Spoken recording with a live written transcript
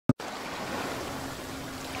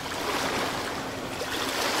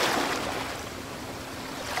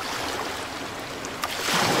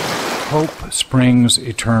Hope springs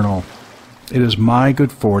eternal. It is my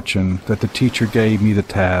good fortune that the teacher gave me the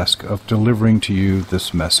task of delivering to you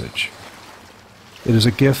this message. It is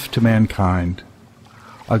a gift to mankind,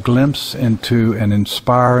 a glimpse into an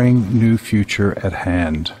inspiring new future at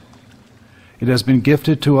hand. It has been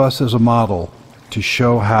gifted to us as a model to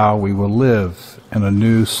show how we will live in a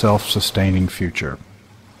new self-sustaining future.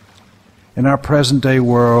 In our present-day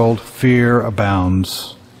world, fear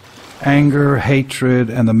abounds. Anger, hatred,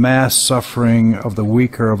 and the mass suffering of the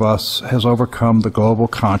weaker of us has overcome the global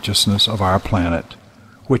consciousness of our planet,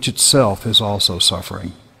 which itself is also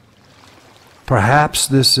suffering. Perhaps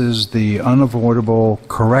this is the unavoidable,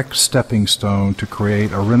 correct stepping stone to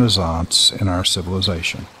create a renaissance in our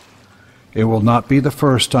civilization. It will not be the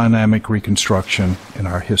first dynamic reconstruction in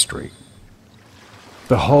our history.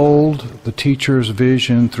 Behold the teacher's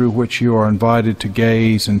vision through which you are invited to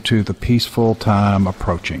gaze into the peaceful time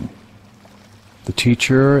approaching. The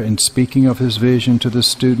teacher, in speaking of his vision to the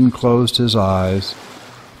student, closed his eyes,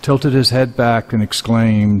 tilted his head back, and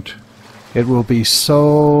exclaimed, "It will be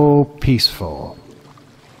so peaceful."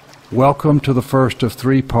 Welcome to the first of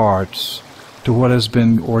 3 parts to what has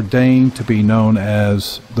been ordained to be known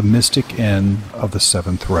as the mystic end of the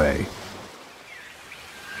 7th ray.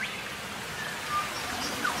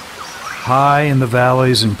 High in the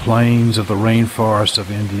valleys and plains of the rainforest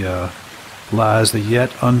of India lies the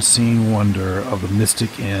yet unseen wonder of the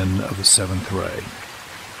mystic end of the 7th ray.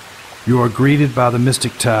 You are greeted by the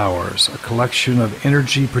Mystic Towers, a collection of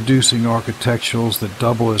energy-producing architecturals that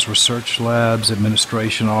double as research labs,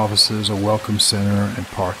 administration offices, a welcome center, and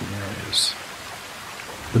parking areas.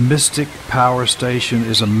 The Mystic Power Station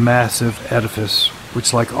is a massive edifice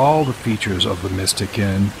which, like all the features of the mystic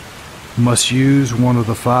end, must use one of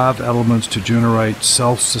the 5 elements to generate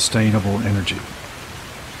self-sustainable energy.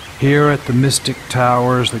 Here at the Mystic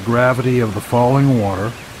Towers, the gravity of the falling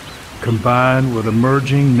water, combined with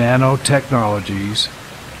emerging nanotechnologies,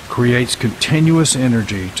 creates continuous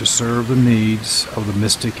energy to serve the needs of the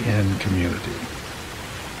Mystic End community.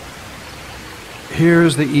 Here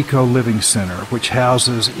is the Eco Living Center, which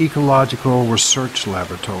houses ecological research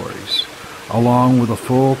laboratories, along with a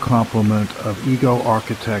full complement of ego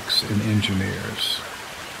architects and engineers.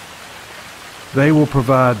 They will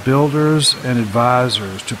provide builders and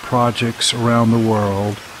advisors to projects around the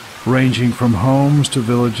world, ranging from homes to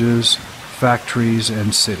villages, factories,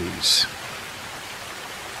 and cities.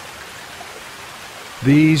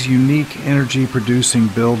 These unique energy-producing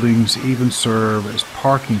buildings even serve as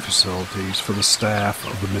parking facilities for the staff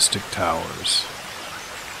of the Mystic Towers.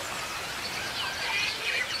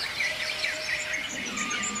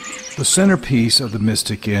 The centerpiece of the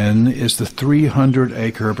Mystic Inn is the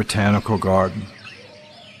 300-acre botanical garden.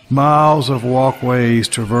 Miles of walkways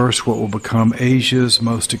traverse what will become Asia's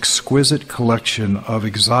most exquisite collection of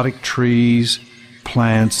exotic trees,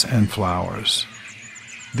 plants, and flowers.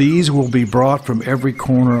 These will be brought from every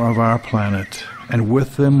corner of our planet, and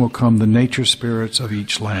with them will come the nature spirits of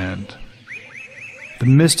each land. The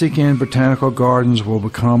Mystic Inn Botanical Gardens will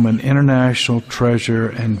become an international treasure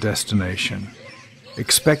and destination,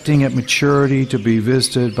 expecting at maturity to be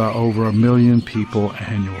visited by over 1 million people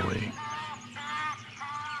annually.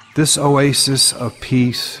 This oasis of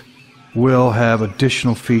peace will have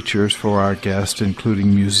additional features for our guests,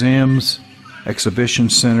 including museums, exhibition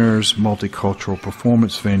centers, multicultural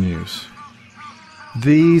performance venues.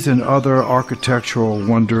 These and other architectural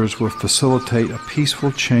wonders will facilitate a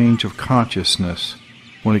peaceful change of consciousness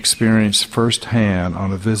when experienced firsthand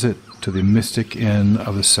on a visit to the mystic end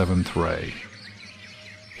of the 7th ray.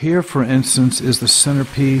 Here, for instance, is the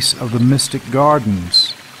centerpiece of the Mystic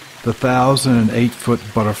Gardens, the 1,008-foot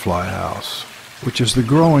butterfly house, which is the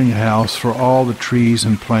growing house for all the trees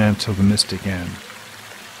and plants of the Mystic End.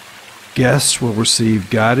 Guests will receive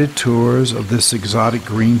guided tours of this exotic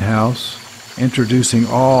greenhouse, introducing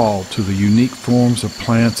all to the unique forms of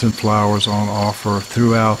plants and flowers on offer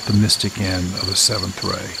throughout the Mystic End of the 7th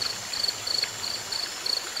ray.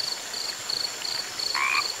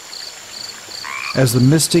 As the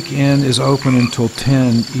Mystic Inn is open until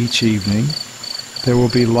 10 each evening, there will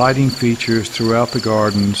be lighting features throughout the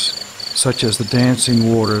gardens, such as the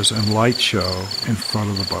dancing waters and light show in front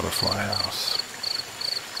of the butterfly house.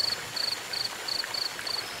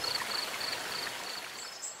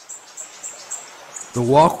 The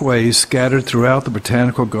walkways scattered throughout the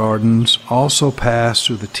botanical gardens also pass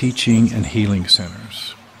through the teaching and healing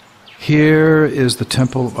centers. Here is the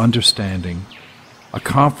Temple of Understanding, a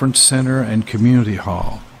conference center and community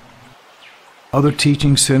hall. Other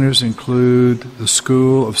teaching centers include the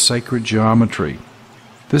School of Sacred Geometry.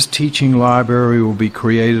 This teaching library will be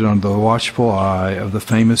created under the watchful eye of the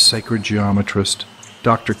famous sacred geometrist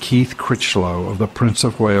Dr. Keith Critchlow of the Prince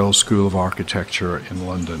of Wales School of Architecture in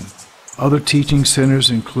London. Other teaching centers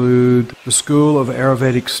include the School of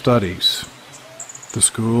Ayurvedic Studies, the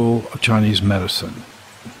School of Chinese Medicine,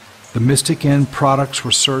 the Mystic Inn Products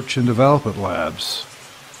Research and Development Labs,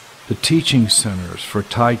 the teaching centers for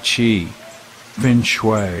Tai Chi, Feng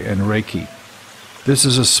Shui, and Reiki. This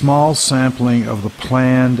is a small sampling of the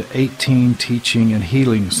planned 18 teaching and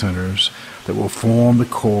healing centers that will form the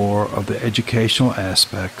core of the educational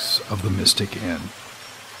aspects of the Mystic Inn.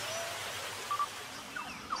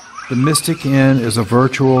 The Mystic Inn is a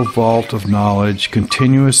virtual vault of knowledge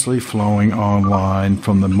continuously flowing online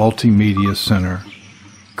from the Multimedia Center,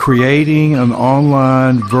 creating an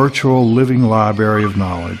online virtual living library of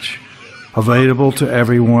knowledge available to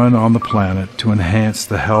everyone on the planet to enhance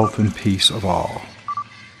the health and peace of all.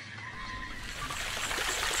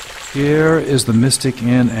 Here is the Mystic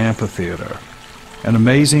Inn Amphitheater, an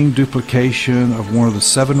amazing duplication of one of the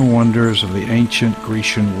 7 wonders of the ancient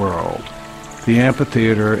Grecian world, the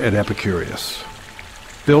amphitheater at Epicurus.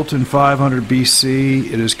 Built in 500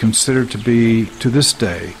 BC, it is considered to be, to this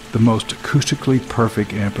day, the most acoustically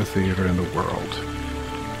perfect amphitheater in the world.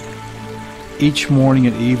 Each morning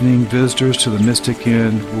and evening, visitors to the Mystic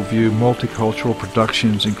Inn will view multicultural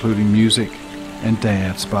productions including music and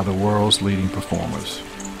dance by the world's leading performers.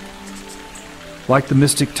 Like the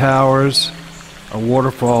Mystic Towers, a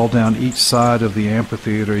waterfall down each side of the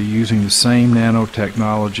amphitheater using the same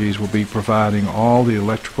nanotechnologies will be providing all the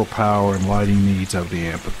electrical power and lighting needs of the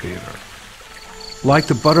amphitheater. Like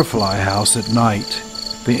the Butterfly House at night,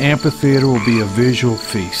 the amphitheater will be a visual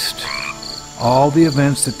feast. All the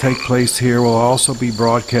events that take place here will also be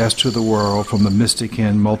broadcast to the world from the Mystic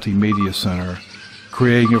Inn Multimedia Center,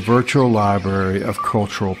 creating a virtual library of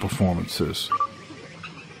cultural performances.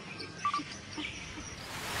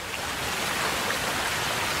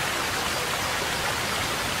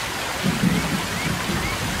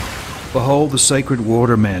 Behold the sacred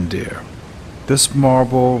water mandir. This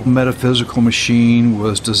marble metaphysical machine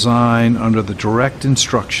was designed under the direct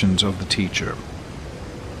instructions of the teacher.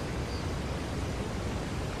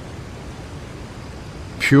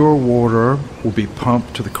 Pure water will be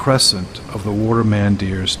pumped to the crescent of the water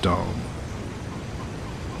mandir's dome.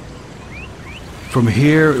 From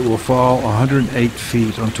here it will fall 108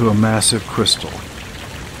 feet onto a massive crystal.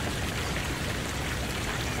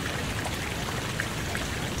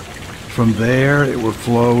 From there, it will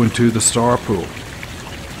flow into the star pool.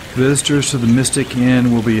 Visitors to the Mystic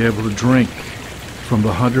Inn will be able to drink from the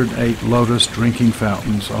 108 lotus drinking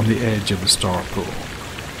fountains on the edge of the star pool.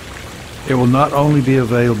 It will not only be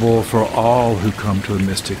available for all who come to the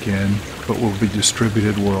Mystic Inn, but will be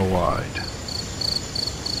distributed worldwide.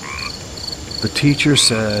 The teacher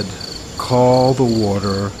said, "Call the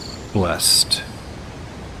water blessed."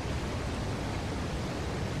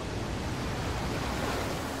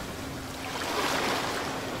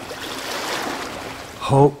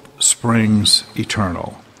 Hope springs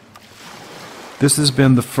eternal. This has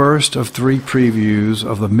been the first of 3 previews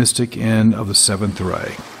of the Mystic Inn of the 7th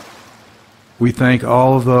Ray. We thank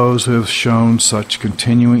all of those who have shown such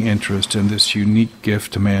continuing interest in this unique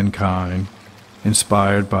gift to mankind,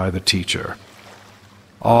 inspired by the teacher.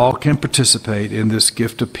 All can participate in this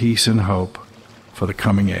gift of peace and hope for the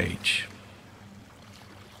coming age.